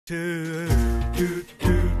I'm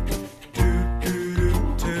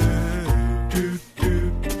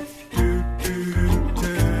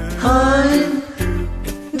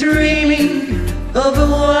dreaming of a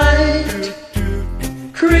white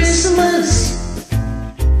Christmas,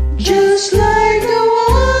 just like the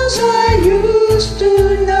ones I used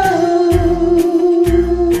to know,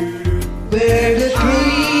 where the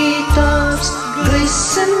treetops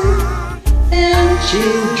glisten and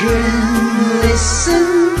children listen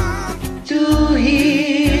to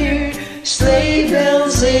hear sleigh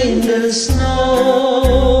bells in the snow.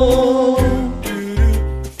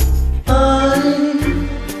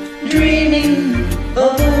 Dreaming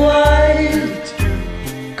of a white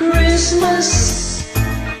Christmas,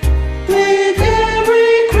 with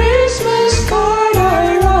every Christmas card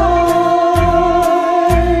I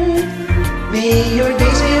write. May your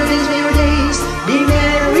days, may your days, may your days be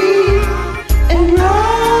merry and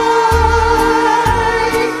bright,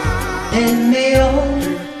 and may all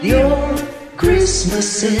your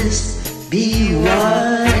Christmases be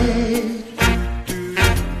white.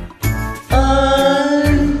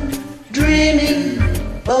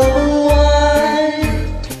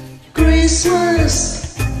 Christmas,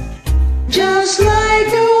 just like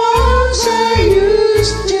the ones I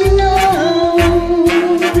used to know,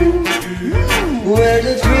 where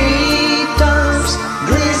the treetops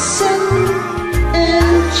glisten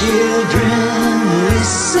and children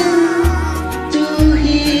listen to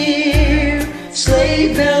hear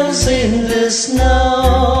sleigh bells in the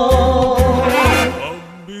snow.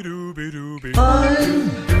 I'm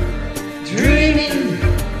dreaming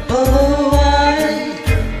of a white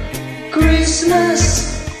Christmas,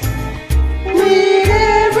 with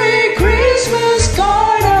every Christmas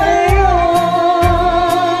card I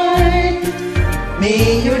write.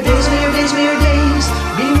 May your days, may your days, may your days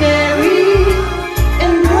be merry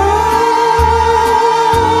and bright,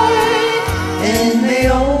 and may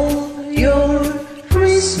all your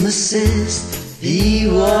Christmases be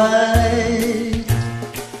white.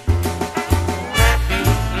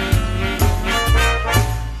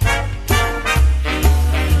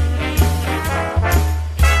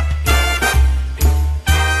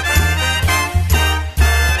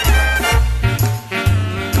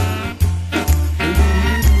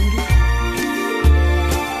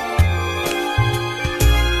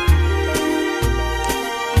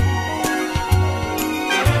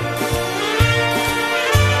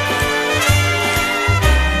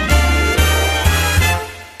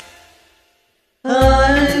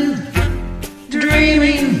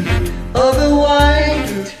 Dreaming of a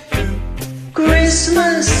white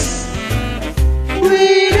Christmas,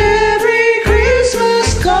 with